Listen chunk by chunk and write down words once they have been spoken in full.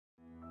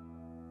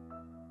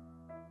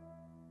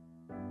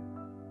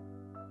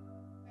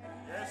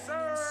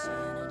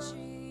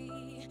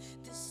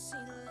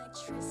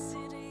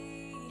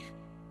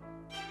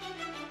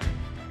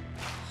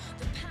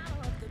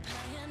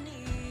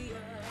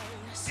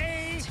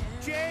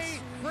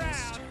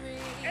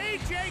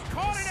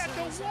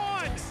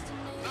one.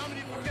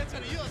 Nominee for catch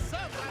of the year,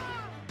 something.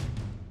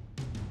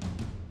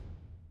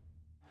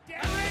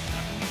 Derrick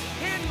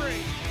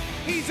Henry.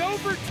 He's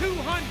over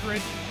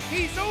 200.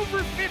 He's over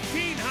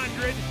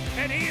 1,500,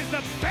 and he is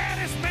the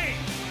baddest man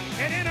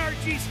at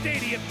NRG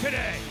Stadium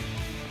today.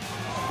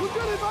 You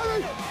did it,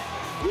 buddy!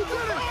 You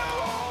did it!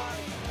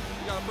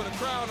 You gotta put a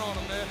crown on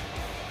him, man.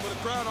 Put a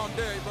crown on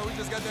Derrick, bro. We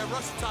just got that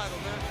rushing title,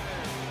 man.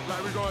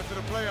 Like we're going to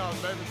the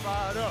playoffs, baby.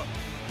 Fired up.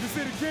 You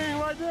see the king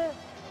right there?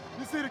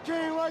 You see the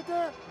king right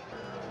there?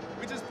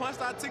 We just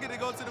punched our ticket to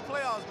go to the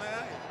playoffs,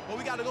 man. But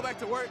we got to go back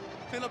to work,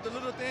 clean up the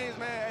little things,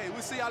 man. Hey,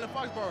 we'll see y'all in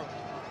Foxborough.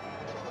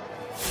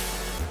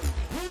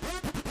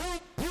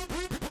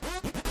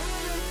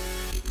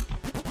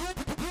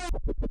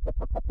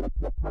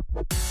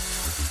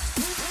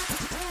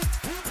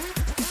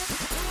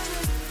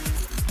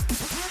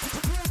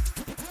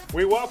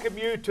 We welcome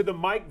you to the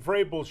Mike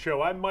Vrabel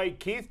Show. I'm Mike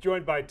Keith,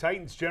 joined by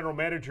Titans General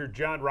Manager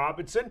Jon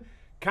Robinson.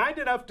 Kind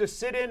enough to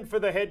sit in for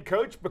the head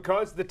coach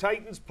because the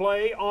Titans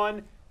play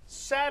on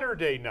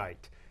Saturday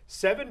night.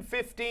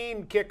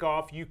 7:15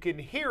 kickoff. You can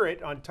hear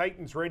it on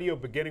Titans Radio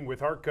beginning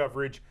with our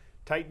coverage.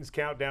 Titans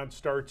Countdown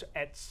starts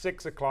at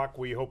 6 o'clock.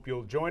 We hope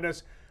you'll join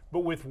us. But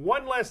with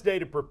one less day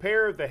to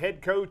prepare, the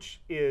head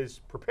coach is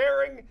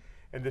preparing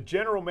and the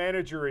general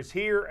manager is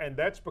here, and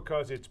that's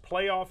because it's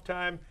playoff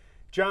time.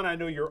 Jon, I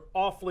know you're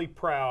awfully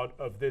proud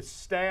of this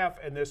staff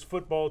and this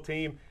football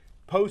team.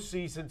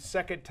 Postseason,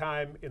 second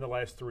time in the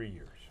last 3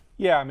 years.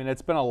 Yeah, I mean,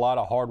 it's been a lot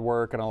of hard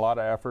work and a lot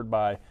of effort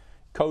by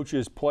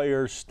coaches,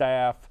 players,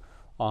 staff.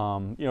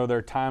 You know, there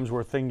are times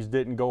where things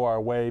didn't go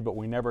our way, but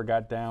we never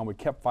got down. We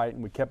kept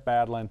fighting, we kept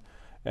battling,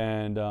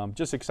 and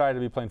just excited to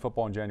be playing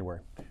football in January.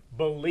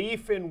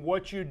 Belief in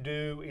what you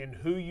do, in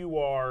who you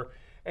are,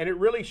 and it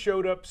really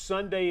showed up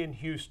Sunday in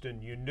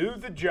Houston. You knew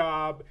the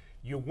job.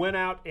 You went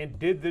out and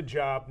did the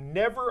job,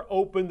 never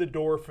opened the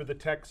door for the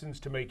Texans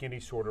to make any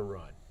sort of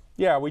run.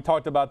 Yeah, we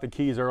talked about the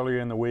keys earlier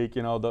in the week.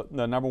 You know,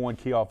 the number one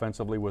key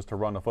offensively was to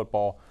run the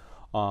football,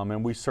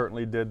 and we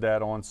certainly did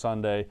that on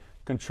Sunday.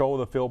 Control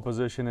the field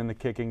position in the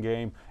kicking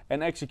game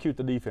and execute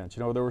the defense.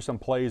 You know, there were some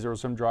plays, there were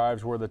some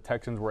drives where the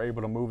Texans were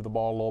able to move the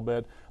ball a little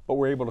bit, but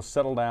were able to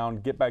settle down,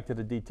 get back to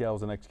the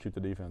details, and execute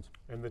the defense.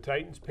 And the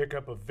Titans pick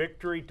up a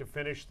victory to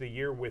finish the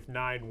year with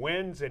 9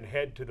 wins and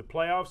head to the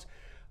playoffs.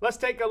 Let's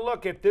take a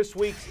look at this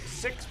week's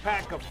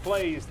six-pack of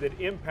plays that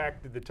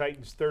impacted the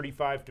Titans'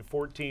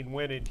 35-14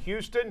 win in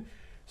Houston.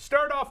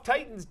 Start off,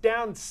 Titans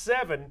down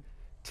 7.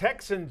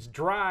 Texans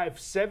drive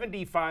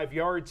 75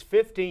 yards,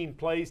 15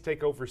 plays,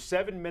 take over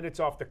 7 minutes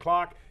off the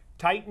clock.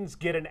 Titans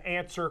get an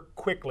answer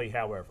quickly,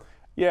 however.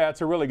 Yeah,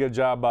 it's a really good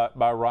job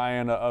by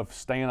Ryan of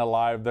staying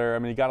alive there. I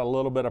mean, he got a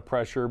little bit of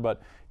pressure,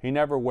 but he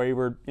never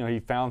wavered. You know, he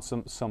found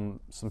some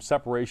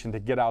separation to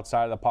get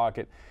outside of the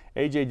pocket.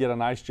 A.J. did a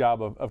nice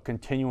job of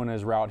continuing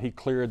his route. He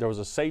cleared. There was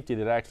a safety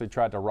that actually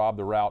tried to rob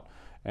the route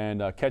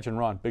and catch and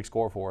run. Big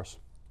score for us.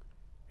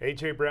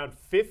 A.J. Brown,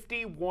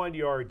 51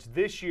 yards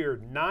this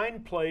year,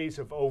 9 plays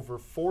of over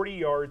 40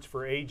 yards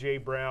for A.J.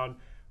 Brown,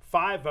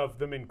 5 of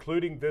them,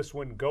 including this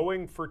one,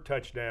 going for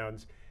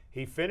touchdowns.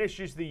 He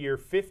finishes the year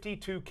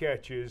 52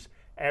 catches,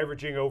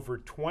 averaging over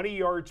 20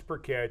 yards per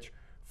catch.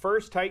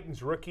 First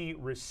Titans rookie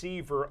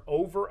receiver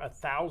over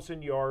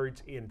 1,000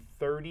 yards in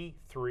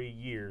 33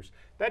 years.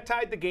 That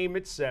tied the game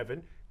at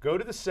 7. Go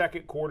to the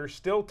second quarter,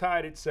 still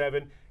tied at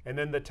 7, and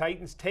then the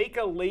Titans take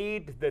a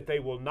lead that they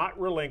will not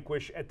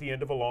relinquish at the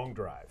end of a long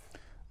drive.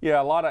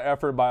 Yeah, a lot of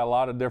effort by a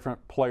lot of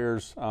different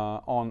players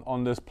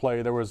on this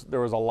play. There was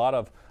a lot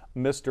of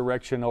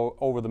misdirection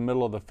over the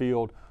middle of the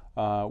field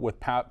with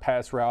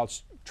pass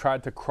routes.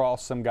 Tried to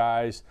cross some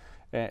guys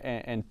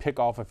and pick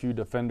off a few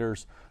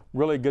defenders.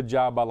 Really good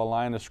job by the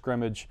line of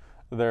scrimmage.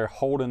 They're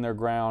holding their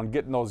ground,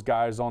 getting those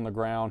guys on the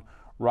ground.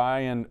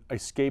 Ryan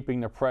escaping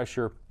the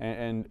pressure,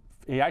 and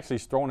he actually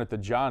is throwing it to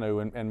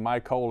Jonnu, and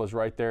Mike Cole is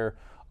right there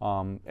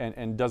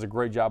and does a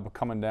great job of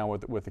coming down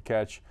with the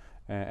catch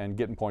and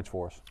getting points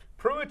for us.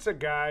 Pruitt's a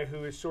guy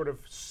who has sort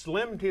of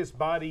slimmed his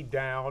body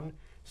down,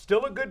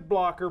 still a good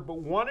blocker, but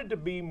wanted to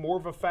be more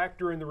of a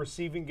factor in the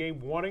receiving game,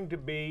 wanting to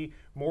be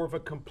more of a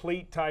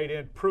complete tight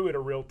end. Pruitt, a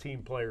real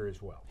team player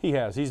as well. He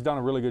has. He's done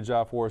a really good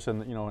job for us in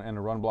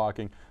the run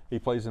blocking. He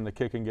plays in the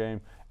kicking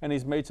game, and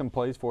he's made some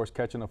plays for us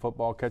catching the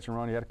football, catch and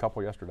run. He had a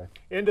couple yesterday.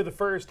 Into the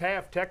first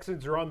half,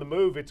 Texans are on the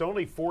move. It's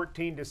only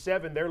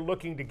 14-7. They're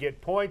looking to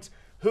get points.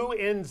 Who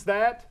ends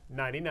that?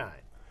 99.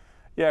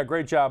 Yeah,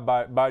 great job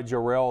by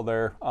Jarrell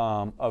there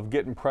of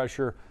getting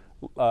pressure.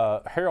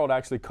 Harold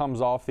actually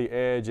comes off the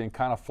edge and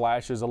kind of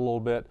flashes a little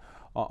bit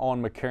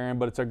on McCarron,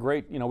 but it's a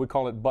great, we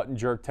call it button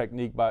jerk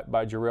technique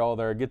by Jarrell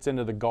there. Gets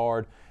into the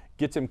guard,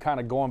 gets him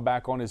kind of going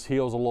back on his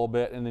heels a little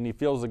bit, and then he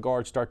feels the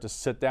guard start to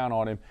sit down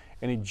on him,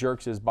 and he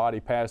jerks his body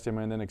past him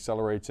and then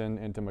accelerates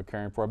into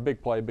McCarron for a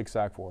big play, big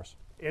sack for us.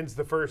 Ends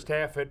the first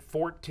half at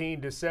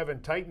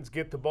 14-7. Titans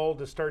get the ball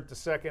to start the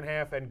second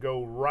half and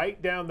go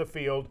right down the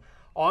field.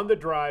 On the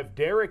drive,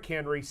 Derrick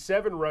Henry,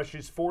 7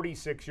 rushes,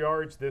 46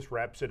 yards. This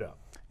wraps it up.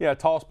 Yeah,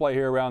 toss play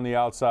here around the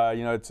outside.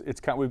 It's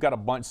kind of, we've got a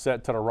bunch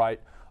set to the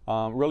right.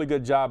 Really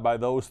good job by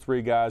those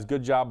three guys.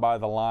 Good job by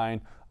the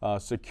line,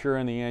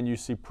 securing the end. You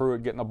see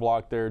Pruitt getting a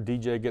block there,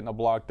 DJ getting a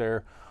block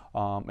there,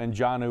 and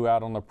Jonnu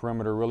out on the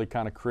perimeter, really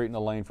kind of creating a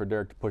lane for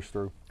Derek to push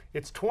through.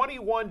 It's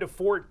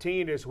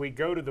 21-14 as we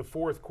go to the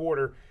fourth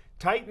quarter.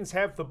 Titans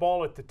have the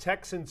ball at the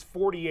Texans'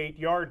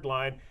 48-yard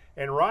line,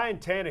 and Ryan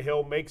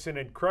Tannehill makes an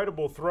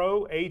incredible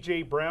throw.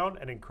 A.J. Brown,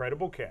 an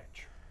incredible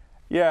catch.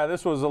 Yeah,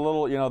 this was a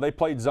little, they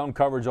played zone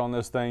coverage on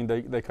this thing.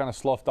 They kind of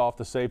sloughed off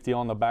the safety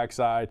on the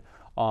backside.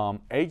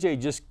 A.J.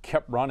 just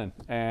kept running,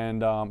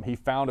 and he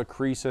found a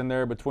crease in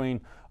there between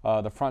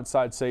the front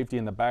side safety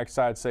and the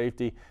backside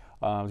safety. It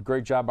was a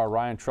great job by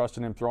Ryan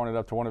trusting him, throwing it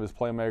up to one of his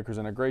playmakers,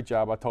 and a great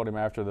job. I told him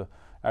after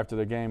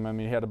the game, I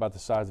mean, he had about the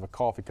size of a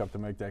coffee cup to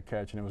make that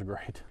catch, and it was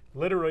great.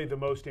 Literally the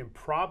most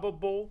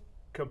improbable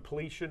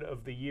completion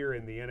of the year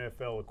in the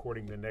NFL,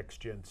 according to Next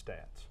Gen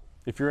Stats.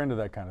 If you're into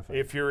that kind of thing.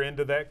 If you're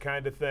into that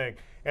kind of thing.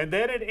 And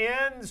then it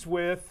ends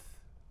with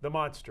the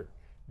monster,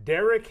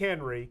 Derrick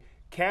Henry,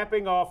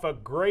 capping off a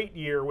great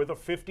year with a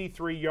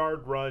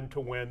 53-yard run to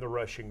win the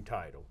rushing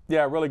title.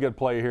 Yeah, really good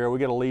play here. We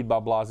get a lead by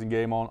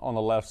Blasingame on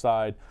the left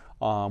side.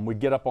 We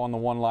get up on the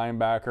one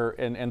linebacker,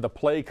 and the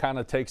play kind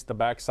of takes the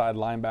backside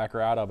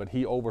linebacker out of it.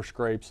 He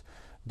overscrapes.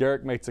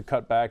 Derrick makes a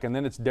cutback, and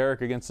then it's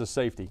Derrick against the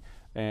safety.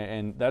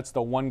 And that's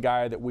the one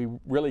guy that we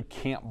really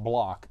can't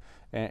block.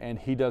 And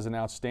he does an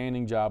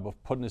outstanding job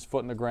of putting his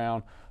foot in the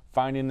ground,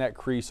 finding that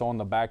crease on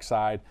the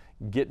backside,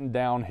 getting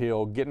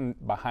downhill, getting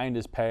behind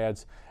his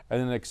pads,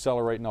 and then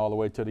accelerating all the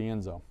way to the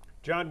end zone.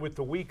 John, with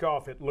the week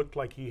off, it looked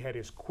like he had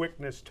his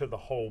quickness to the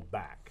whole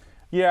back.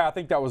 Yeah, I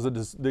think that was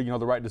the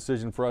right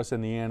decision for us in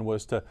the end,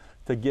 was to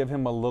give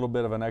him a little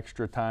bit of an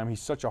extra time.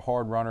 He's such a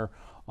hard runner,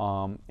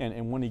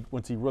 and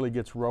once he really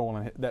gets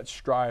rolling, that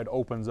stride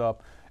opens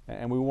up,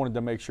 and we wanted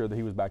to make sure that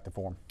he was back to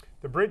form.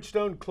 The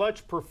Bridgestone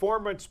Clutch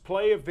Performance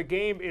Play of the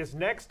Game is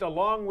next,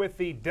 along with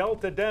the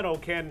Delta Dental.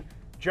 Can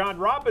Jon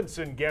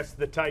Robinson guess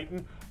the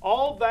Titan?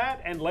 All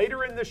that and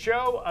later in the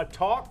show, a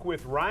talk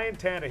with Ryan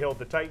Tannehill,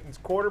 the Titans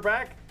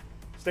quarterback.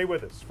 Stay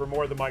with us for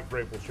more of the Mike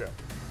Vrabel Show.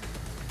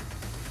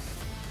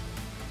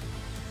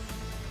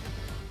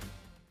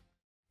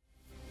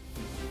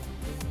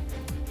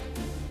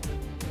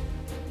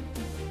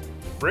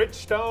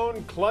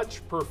 Bridgestone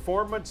Clutch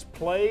Performance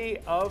Play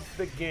of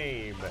the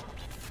Game.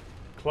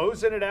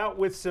 Closing it out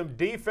with some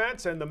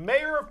defense, and the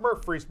mayor of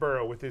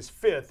Murfreesboro with his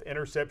 5th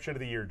interception of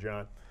the year,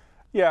 John.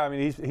 Yeah, I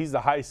mean, he's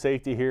the high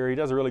safety here. He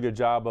does a really good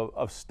job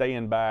of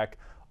staying back.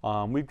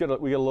 We get a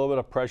little bit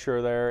of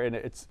pressure there,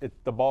 and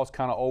the ball's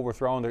kind of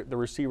overthrown. The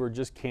receiver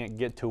just can't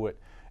get to it,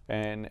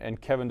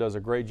 and Kevin does a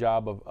great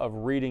job of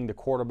reading the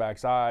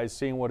quarterback's eyes,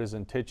 seeing what his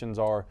intentions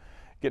are,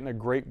 getting a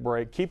great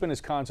break, keeping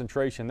his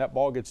concentration. That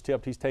ball gets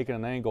tipped, he's taking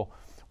an angle,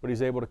 but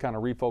he's able to kind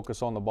of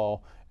refocus on the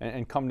ball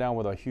and come down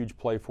with a huge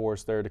play for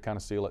us there to kind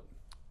of seal it.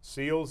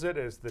 Seals it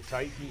as the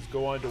Titans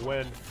go on to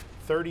win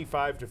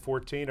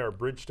 35-14, our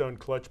Bridgestone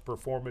Clutch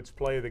Performance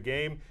Play of the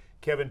Game.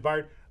 Kevin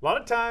Byard. A lot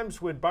of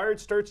times when Byard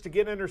starts to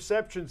get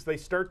interceptions, they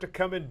start to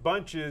come in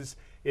bunches.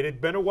 It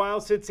had been a while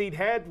since he'd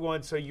had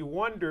one, so you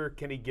wonder,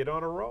 can he get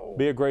on a roll?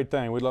 Be a great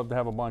thing. We'd love to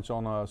have a bunch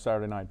on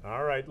Saturday night.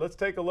 All right, let's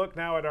take a look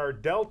now at our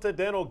Delta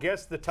Dental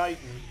Guess the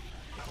Titan.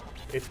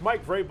 It's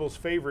Mike Vrabel's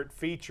favorite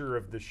feature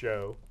of the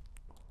show.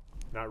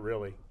 Not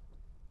really.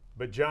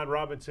 But Jon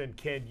Robinson,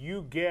 can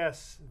you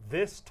guess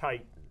this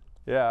Titan?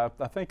 Yeah,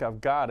 I think I've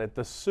got it.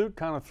 The suit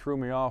kind of threw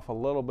me off a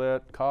little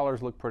bit.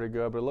 Collars look pretty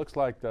good, but it looks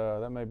like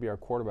that may be our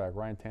quarterback,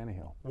 Ryan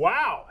Tannehill.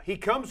 Wow, he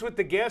comes with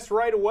the guess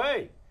right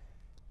away.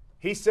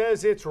 He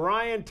says it's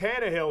Ryan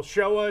Tannehill.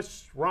 Show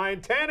us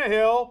Ryan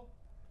Tannehill.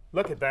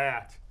 Look at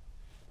that.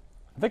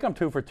 I think I'm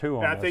 2 for 2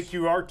 on this. I think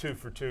you are 2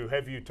 for 2.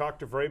 Have you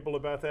talked to Vrabel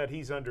about that?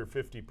 He's under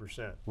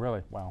 50%.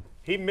 Really? Wow.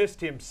 He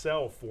missed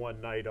himself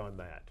one night on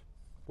that.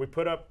 We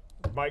put up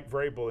Mike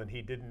Vrabel, and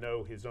he didn't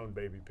know his own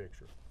baby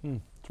picture.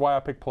 That's why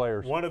I pick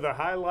players. One of the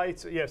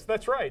highlights, yes,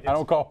 that's right. I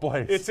don't call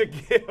plays. It's a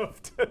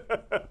gift.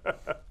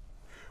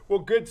 Well,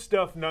 good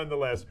stuff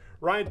nonetheless.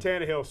 Ryan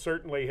Tannehill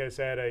certainly has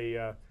had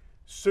a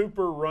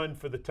super run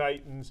for the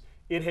Titans.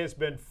 It has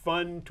been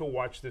fun to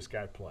watch this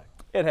guy play.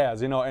 It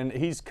has, and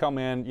he's come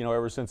in,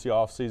 ever since the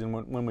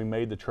offseason when we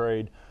made the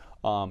trade.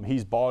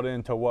 He's bought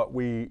into what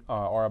we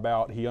are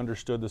about. He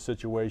understood the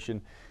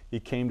situation. He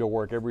came to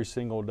work every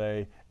single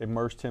day,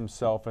 immersed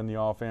himself in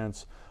the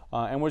offense,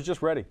 and was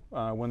just ready.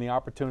 When the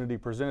opportunity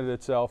presented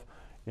itself,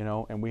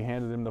 and we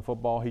handed him the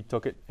football, he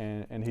took it,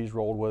 and he's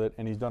rolled with it,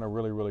 and he's done a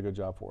really, really good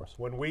job for us.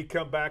 When we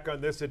come back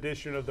on this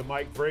edition of the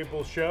Mike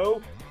Vrabel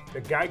Show,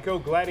 the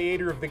Geico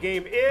Gladiator of the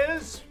Game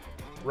is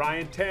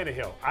Ryan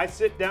Tannehill. I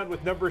sit down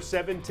with number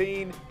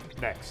 17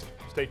 next.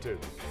 Stay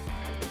tuned.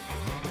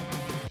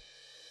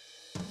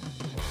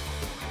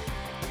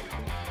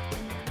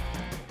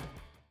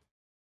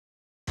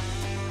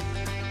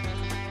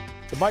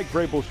 The Mike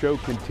Vrabel Show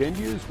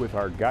continues with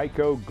our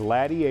Geico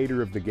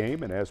Gladiator of the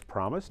Game, and as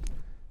promised,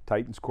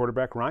 Titans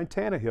quarterback Ryan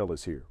Tannehill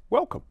is here.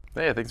 Welcome.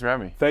 Hey, thanks for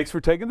having me. Thanks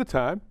for taking the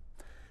time.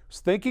 I was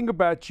thinking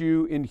about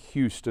you in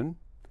Houston,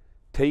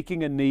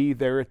 taking a knee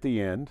there at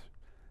the end.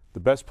 the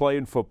best play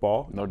in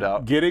football. No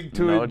doubt. Getting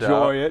to No enjoy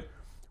doubt. it.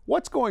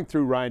 What's going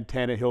through Ryan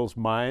Tannehill's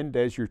mind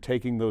as you're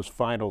taking those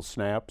final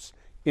snaps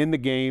in the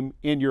game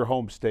in your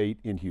home state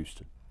in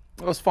Houston?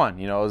 It was fun.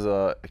 It was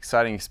an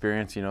exciting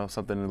experience,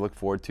 something to look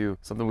forward to,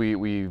 something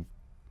we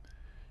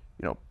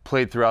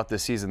played throughout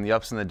this season, the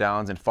ups and the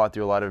downs, and fought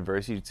through a lot of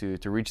adversity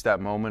to reach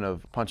that moment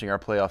of punching our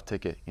playoff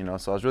ticket,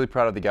 So I was really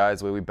proud of the guys,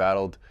 the way we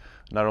battled,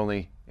 not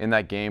only in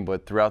that game,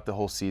 but throughout the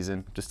whole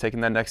season, just taking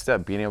that next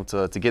step, being able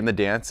to get in the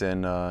dance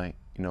and,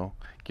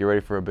 get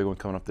ready for a big one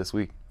coming up this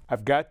week.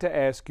 I've got to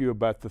ask you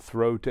about the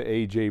throw to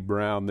A.J.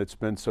 Brown that's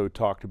been so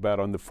talked about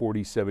on the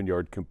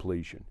 47-yard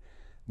completion.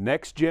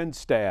 Next Gen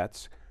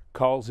Stats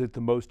calls it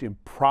the most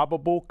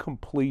improbable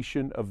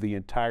completion of the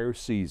entire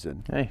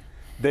season. Hey.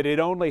 That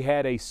it only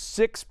had a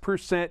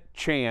 6%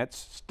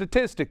 chance,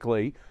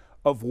 statistically,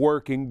 of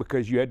working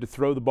because you had to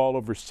throw the ball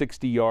over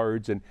 60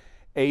 yards and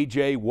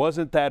A.J.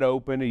 wasn't that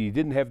open and he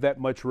didn't have that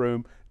much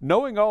room.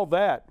 Knowing all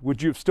that,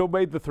 would you have still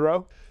made the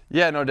throw?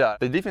 Yeah, no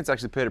doubt. The defense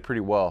actually played it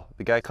pretty well.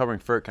 The guy covering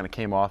Furt kind of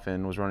came off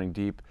and was running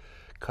deep,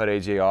 cut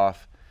A.J.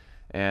 off,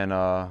 and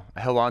I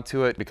held on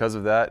to it because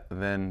of that. And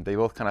then they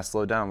both kind of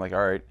slowed down. I'm like,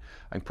 all right,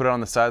 I can put it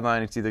on the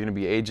sideline. It's either going to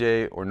be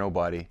A.J. or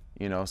nobody,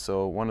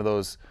 So one of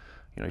those,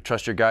 you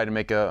trust your guy to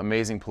make an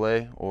amazing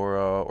play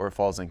or it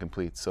falls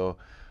incomplete. So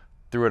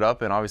threw it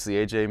up, and obviously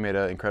A.J. made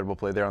an incredible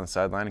play there on the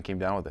sideline and came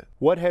down with it.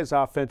 What has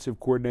offensive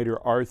coordinator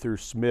Arthur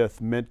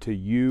Smith meant to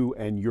you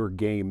and your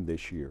game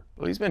this year?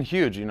 Well, he's been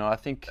huge. I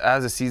think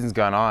as the season's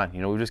gone on,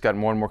 we've just gotten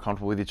more and more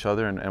comfortable with each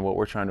other and what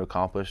we're trying to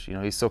accomplish.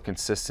 He's so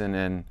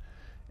consistent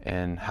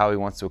in how he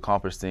wants to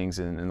accomplish things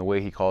and the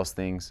way he calls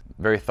things.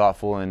 Very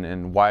thoughtful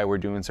in why we're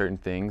doing certain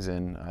things,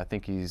 and I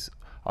think he's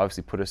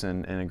obviously put us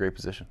in a great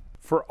position.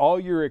 For all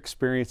your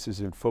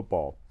experiences in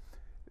football,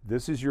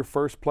 this is your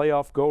first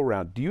playoff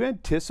go-around. Do you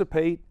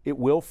anticipate it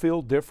will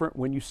feel different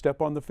when you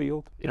step on the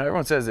field?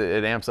 Everyone says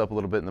it amps up a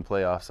little bit in the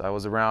playoffs. I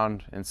was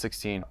around in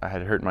 16. I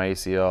had hurt my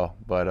ACL,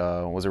 but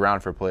was around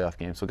for a playoff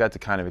game, so got to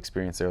kind of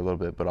experience there a little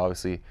bit, but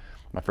obviously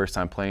my first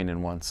time playing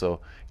in one. So,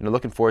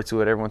 looking forward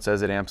to it. Everyone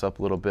says it amps up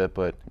a little bit,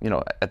 but,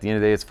 at the end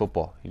of the day, it's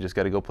football. You just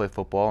got to go play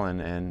football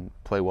and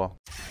play well.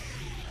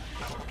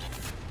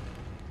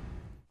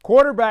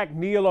 Quarterback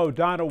Neil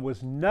O'Donnell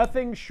was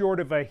nothing short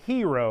of a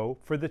hero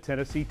for the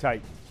Tennessee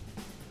Titans.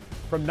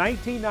 From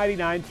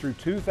 1999 through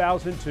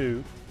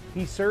 2002,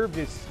 he served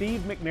as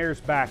Steve McNair's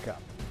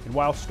backup, and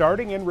while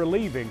starting and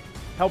relieving,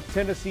 helped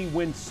Tennessee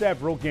win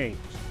several games.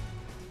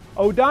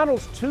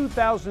 O'Donnell's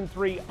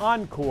 2003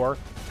 encore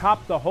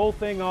topped the whole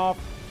thing off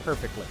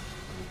perfectly.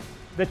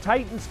 The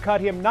Titans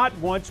cut him not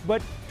once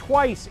but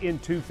twice in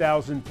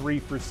 2003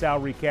 for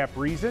salary cap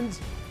reasons,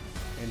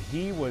 and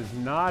he was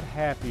not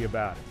happy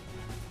about it.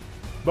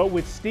 But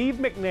with Steve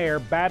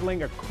McNair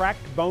battling a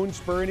cracked bone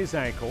spur in his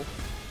ankle,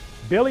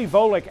 Billy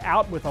Volek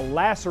out with a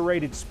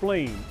lacerated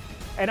spleen,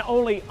 and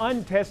only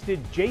untested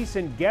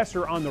Jason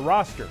Gesser on the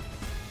roster,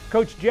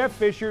 Coach Jeff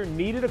Fisher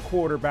needed a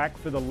quarterback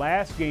for the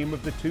last game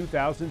of the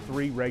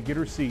 2003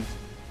 regular season.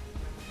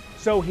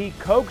 So he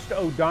coaxed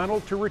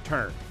O'Donnell to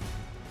return.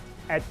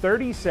 At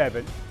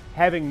 37,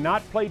 having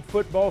not played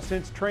football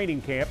since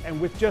training camp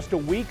and with just a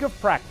week of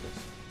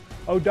practice,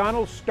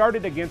 O'Donnell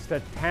started against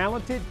a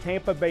talented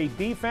Tampa Bay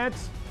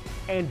defense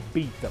and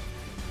beat them.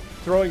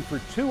 Throwing for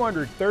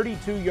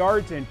 232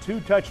 yards and 2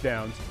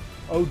 touchdowns,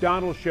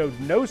 O'Donnell showed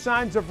no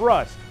signs of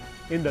rust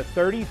in the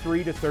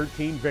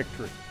 33-13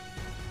 victory.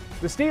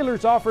 The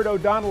Steelers offered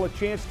O'Donnell a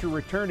chance to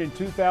return in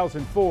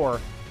 2004,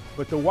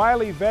 but the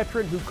wily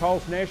veteran who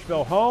calls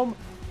Nashville home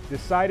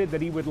decided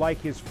that he would like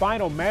his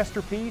final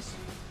masterpiece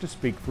to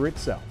speak for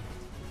itself.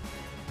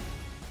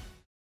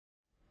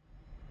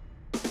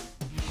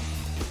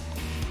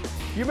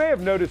 You may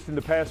have noticed in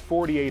the past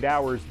 48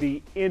 hours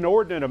the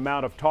inordinate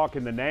amount of talk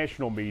in the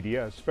national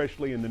media,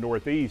 especially in the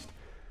Northeast,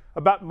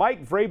 about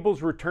Mike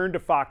Vrabel's return to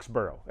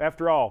Foxborough.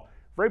 After all,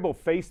 Vrabel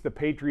faced the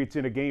Patriots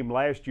in a game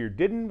last year.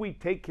 Didn't we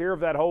take care of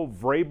that whole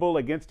Vrabel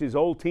against his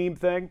old team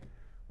thing?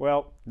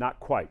 Well, not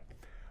quite.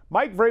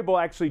 Mike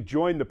Vrabel actually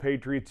joined the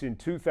Patriots in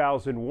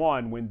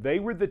 2001 when they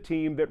were the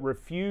team that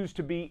refused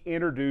to be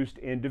introduced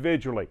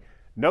individually.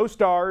 No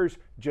stars,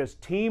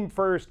 just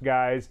team-first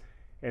guys,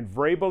 and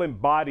Vrabel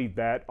embodied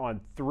that on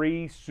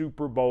 3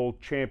 Super Bowl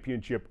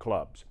championship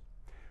clubs.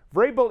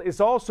 Vrabel is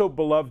also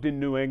beloved in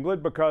New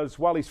England because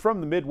while he's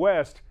from the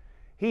Midwest,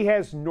 he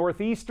has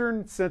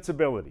Northeastern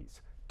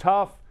sensibilities.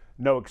 Tough,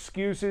 no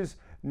excuses,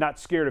 not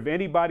scared of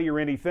anybody or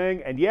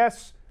anything, and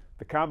yes,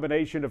 the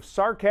combination of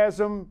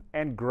sarcasm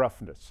and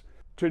gruffness.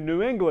 To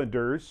New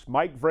Englanders,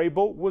 Mike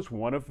Vrabel was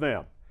one of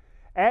them.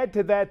 Add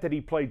to that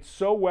he played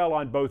so well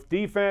on both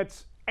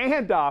defense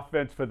and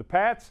offense for the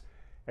Pats,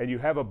 and you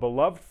have a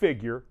beloved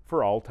figure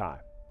for all time.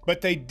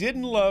 But they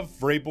didn't love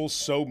Vrabel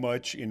so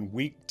much in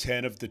Week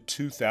 10 of the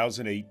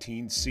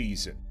 2018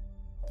 season.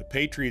 The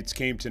Patriots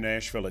came to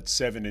Nashville at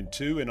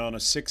 7-2 and on a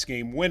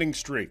 6-game winning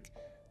streak.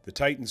 The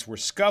Titans were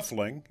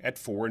scuffling at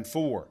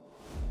 4-4.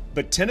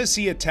 But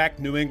Tennessee attacked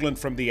New England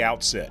from the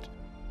outset,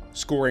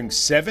 scoring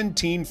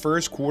 17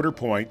 first-quarter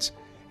points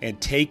and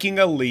taking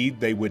a lead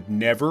they would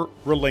never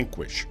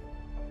relinquish.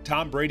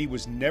 Tom Brady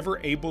was never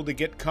able to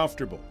get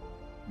comfortable,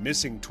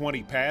 missing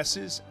 20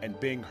 passes and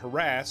being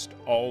harassed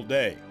all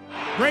day.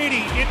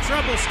 Brady in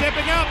trouble,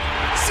 stepping up,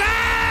 sacked!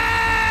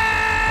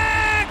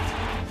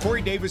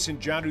 Corey Davis and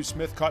Jonnu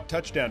Smith caught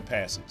touchdown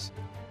passes.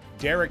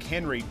 Derrick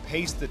Henry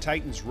paced the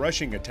Titans'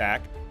 rushing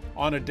attack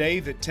on a day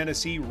that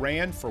Tennessee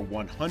ran for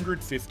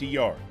 150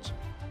 yards.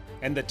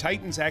 And the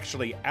Titans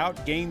actually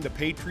outgained the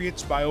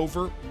Patriots by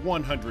over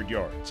 100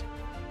 yards.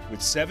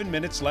 With 7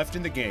 minutes left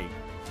in the game,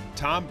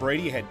 Tom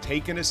Brady had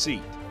taken a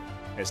seat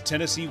as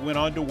Tennessee went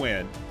on to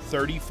win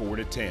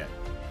 34-10.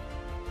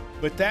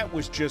 But that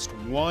was just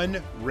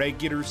one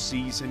regular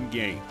season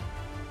game.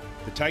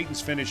 The Titans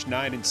finished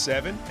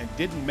 9-7 and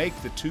didn't make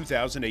the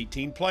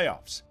 2018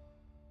 playoffs.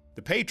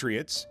 The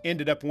Patriots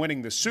ended up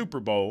winning the Super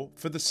Bowl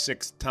for the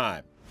 6th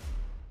time.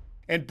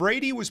 And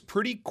Brady was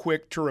pretty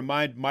quick to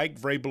remind Mike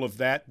Vrabel of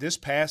that this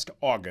past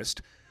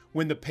August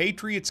when the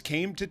Patriots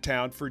came to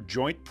town for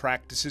joint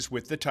practices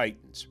with the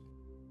Titans.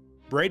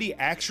 Brady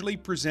actually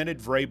presented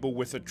Vrabel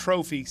with a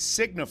trophy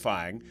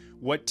signifying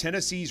what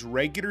Tennessee's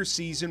regular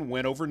season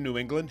win over New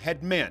England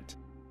had meant.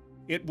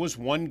 It was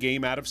 1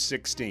 game out of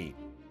 16.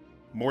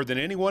 More than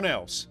anyone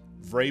else,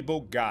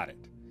 Vrabel got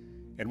it.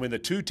 And when the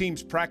two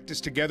teams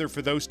practiced together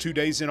for those 2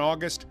 days in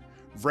August,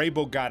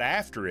 Vrabel got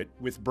after it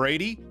with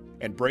Brady,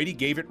 and Brady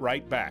gave it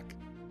right back.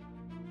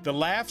 The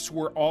laughs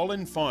were all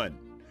in fun,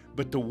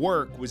 but the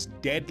work was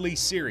deadly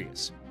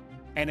serious.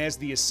 And as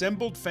the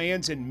assembled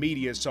fans and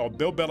media saw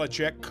Bill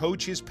Belichick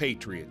coach his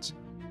Patriots,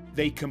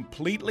 they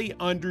completely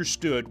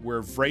understood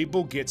where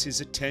Vrabel gets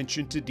his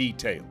attention to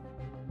detail.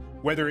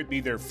 Whether it be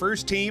their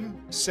first team,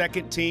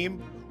 second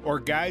team, or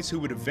guys who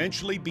would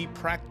eventually be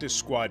practice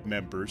squad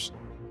members,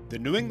 the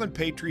New England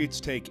Patriots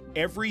take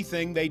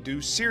everything they do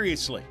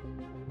seriously,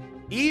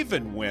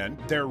 even when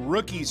their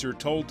rookies are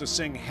told to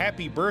sing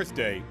happy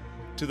birthday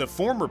to the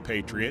former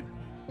Patriot,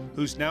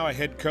 who's now a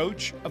head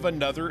coach of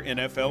another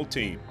NFL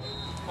team.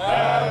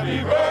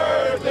 Happy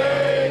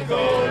birthday,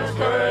 Coach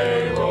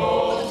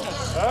Vrabel.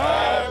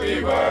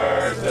 Happy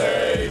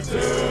birthday to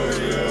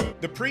you.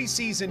 The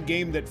preseason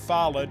game that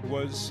followed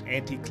was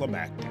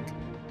anticlimactic.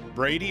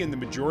 Brady and the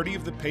majority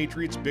of the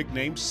Patriots' big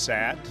names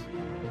sat,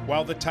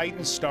 while the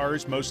Titans'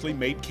 stars mostly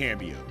made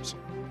cameos.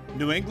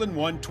 New England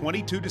won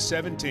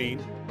 22-17,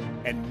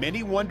 and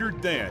many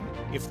wondered then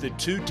if the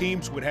two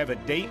teams would have a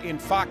date in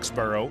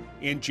Foxborough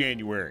in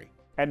January.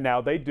 And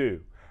now they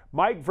do.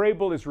 Mike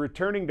Vrabel is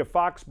returning to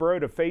Foxborough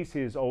to face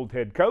his old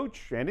head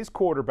coach and his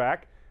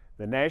quarterback.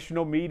 The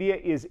national media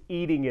is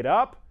eating it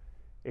up.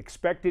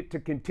 Expect it to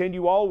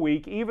continue all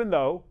week, even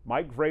though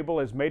Mike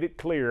Vrabel has made it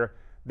clear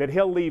that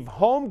he'll leave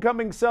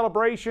homecoming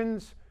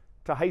celebrations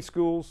to high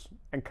schools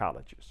and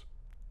colleges.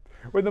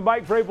 When the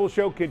Mike Vrabel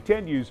Show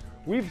continues,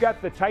 we've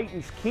got the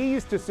Titans'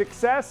 keys to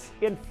success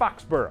in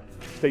Foxborough.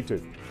 Stay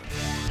tuned.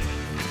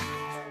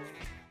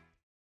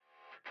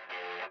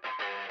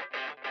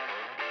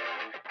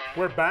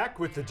 We're back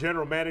with the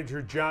general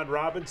manager, Jon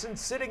Robinson,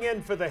 sitting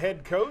in for the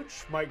head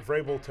coach, Mike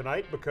Vrabel,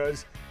 tonight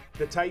because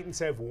the Titans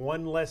have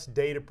one less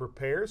day to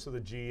prepare, so the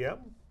GM,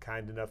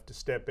 kind enough to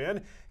step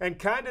in and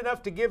kind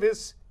enough to give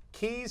his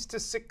keys to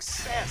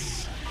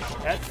success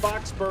at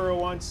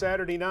Foxborough on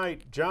Saturday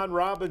night. Jon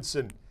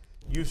Robinson,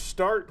 you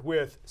start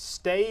with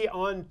stay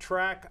on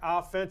track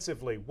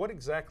offensively. What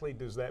exactly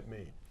does that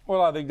mean?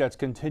 Well, I think that's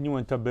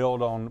continuing to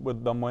build on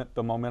with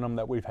the momentum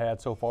that we've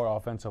had so far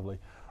offensively.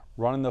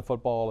 Running the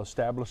football,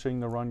 establishing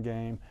the run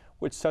game,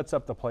 which sets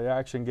up the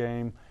play-action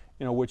game,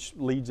 which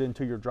leads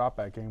into your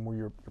drop-back game where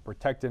you're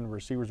protecting,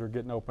 receivers are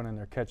getting open and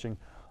they're catching.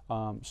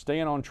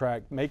 Staying on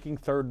track, making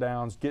third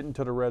downs, getting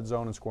to the red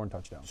zone and scoring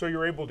touchdowns. So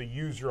you're able to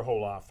use your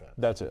whole offense.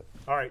 That's it.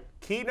 All right,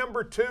 key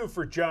number 2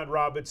 for Jon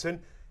Robinson,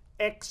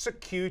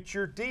 execute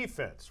your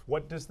defense.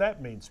 What does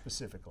that mean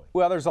specifically?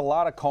 Well, there's a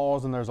lot of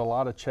calls and there's a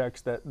lot of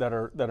checks that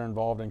are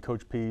involved in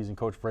Coach P's and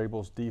Coach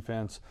Vrabel's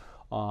defense.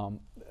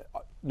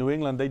 New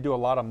England, they do a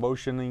lot of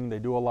motioning, they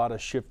do a lot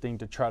of shifting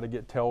to try to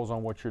get tells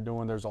on what you're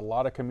doing. There's a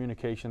lot of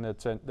communication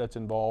that's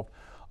involved.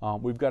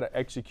 We've got to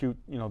execute,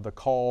 the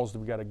calls.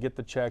 We've got to get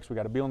the checks. We've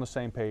got to be on the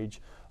same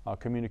page,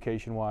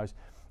 communication-wise,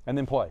 and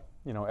then play.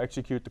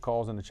 Execute the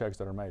calls and the checks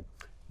that are made.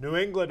 New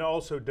England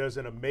also does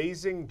an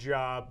amazing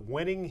job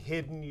winning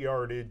hidden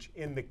yardage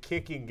in the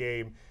kicking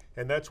game,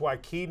 and that's why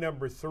key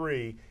number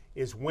 3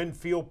 is win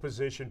field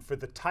position for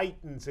the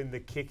Titans in the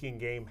kicking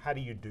game. How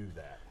do you do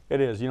that? It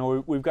is.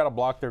 We've got to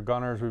block their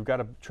gunners. We've got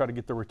to try to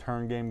get the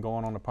return game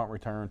going on the punt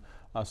return.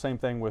 Same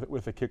thing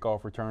with the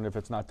kickoff return if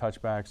it's not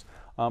touchbacks.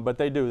 But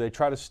they do. They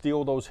try to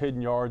steal those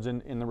hidden yards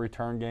in the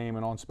return game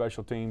and on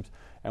special teams.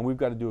 And we've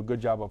got to do a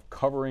good job of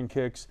covering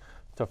kicks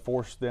to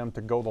force them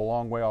to go the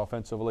long way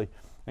offensively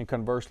and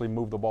conversely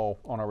move the ball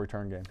on our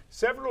return game.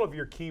 Several of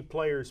your key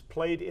players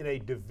played in a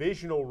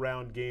divisional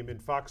round game in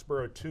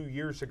Foxborough 2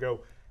 years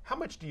ago. How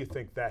much do you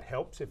think that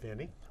helps, if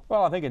any?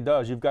 Well, I think it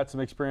does. You've got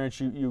some experience.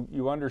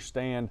 You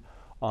understand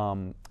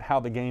how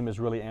the game is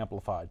really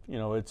amplified. You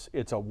know,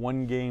 it's a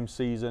one-game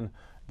season.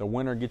 The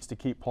winner gets to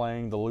keep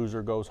playing, the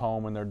loser goes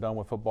home, and they're done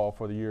with football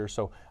for the year.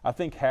 So I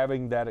think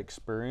having that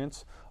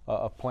experience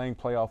of playing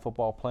playoff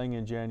football, playing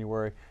in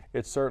January,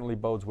 it certainly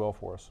bodes well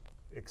for us.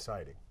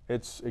 Exciting.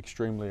 It's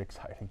extremely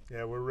exciting.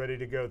 Yeah, we're ready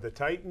to go. The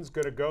Titans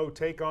going to go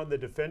take on the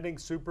defending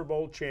Super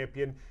Bowl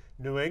champion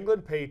New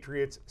England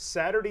Patriots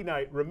Saturday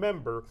night.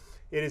 Remember,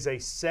 it is a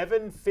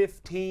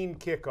 7:15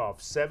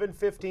 kickoff.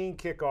 7:15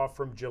 kickoff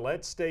from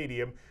Gillette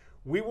Stadium.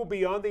 We will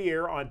be on the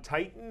air on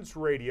Titans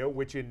Radio,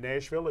 which in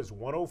Nashville is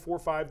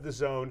 104.5 The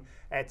Zone,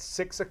 at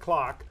 6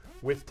 o'clock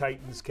with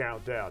Titans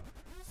Countdown.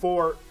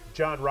 For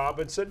Jon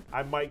Robinson,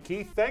 I'm Mike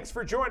Keith. Thanks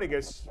for joining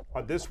us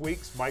on this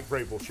week's Mike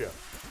Vrabel Show.